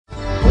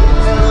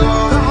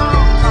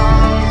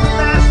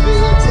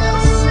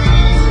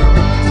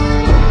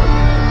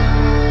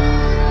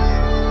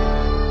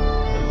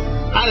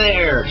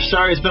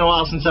Sorry, it's been a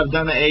while since I've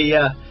done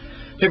a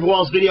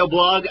PaperWalls video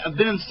blog. I've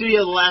been in the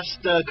studio the last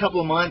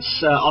couple of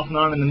months, off and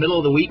on in the middle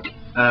of the week,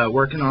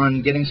 working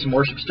on getting some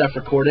worship stuff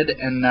recorded.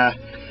 And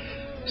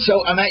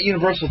so I'm at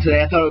Universal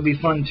today. I thought it would be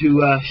fun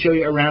to show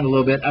you around a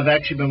little bit. I've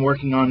actually been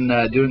working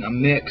on doing a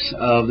mix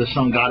of the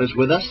song God Is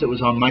With Us that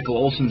was on Michael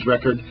Olson's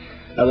record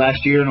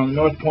last year, and on the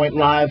North Point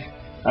Live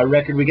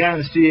record. We got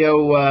in the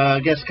studio, I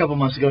guess a couple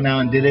months ago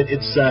now, and did it.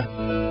 It's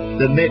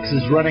the mix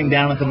is running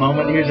down at the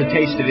moment. Here's a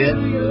taste of it.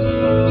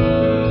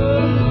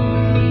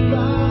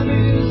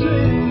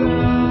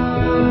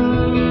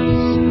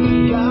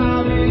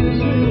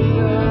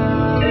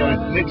 Anyway,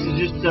 the mix is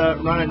just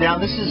running down.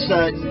 This is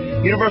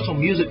Universal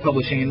Music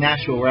Publishing in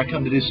Nashville, where I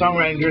come to do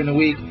songwriting during the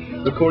week.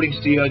 Recording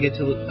studio I get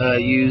to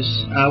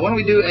use. Why don't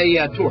we do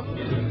a tour?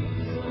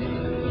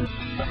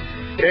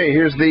 Okay,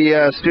 here's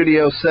the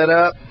studio set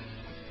up.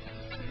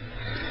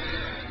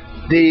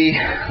 The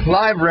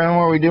live room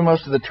where we do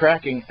most of the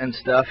tracking and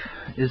stuff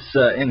is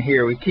in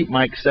here. We keep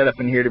Mike set up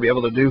in here to be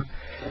able to do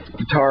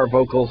guitar,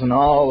 vocals, and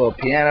all. A little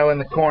piano in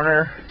the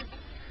corner.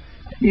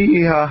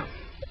 You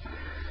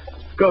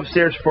go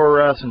upstairs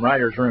for some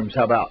writer's rooms.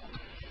 How about?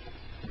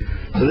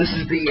 So this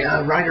is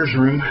the writer's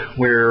room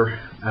where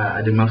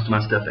I do most of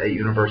my stuff at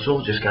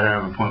Universal. Just got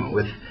out of an appointment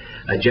with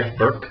Jeff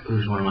Burke,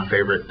 who's one of my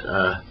favorite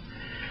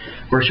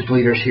worship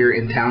leaders here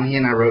in town. He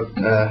and I wrote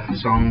a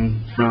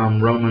song from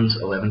Romans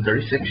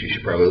 11:36. You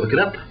should probably look it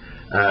up.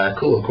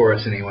 Cool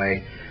chorus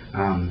anyway.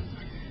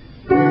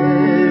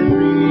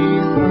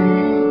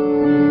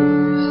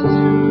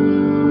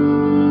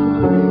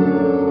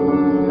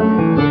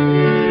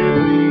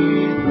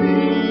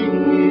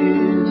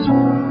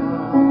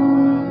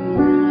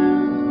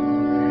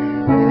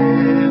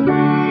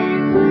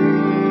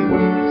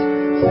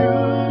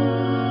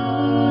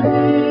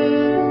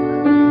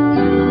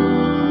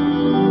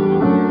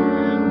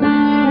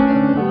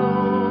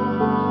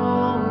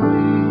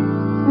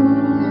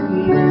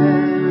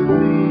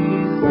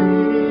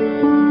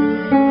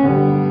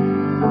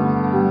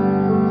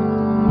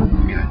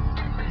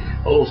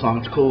 Song.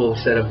 It's a cool little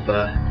set of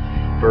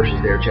verses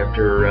there,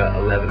 chapter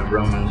 11 of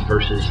Romans,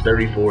 verses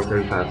 34,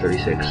 35,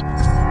 36.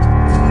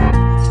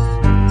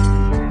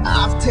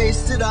 I've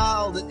tasted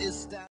all that is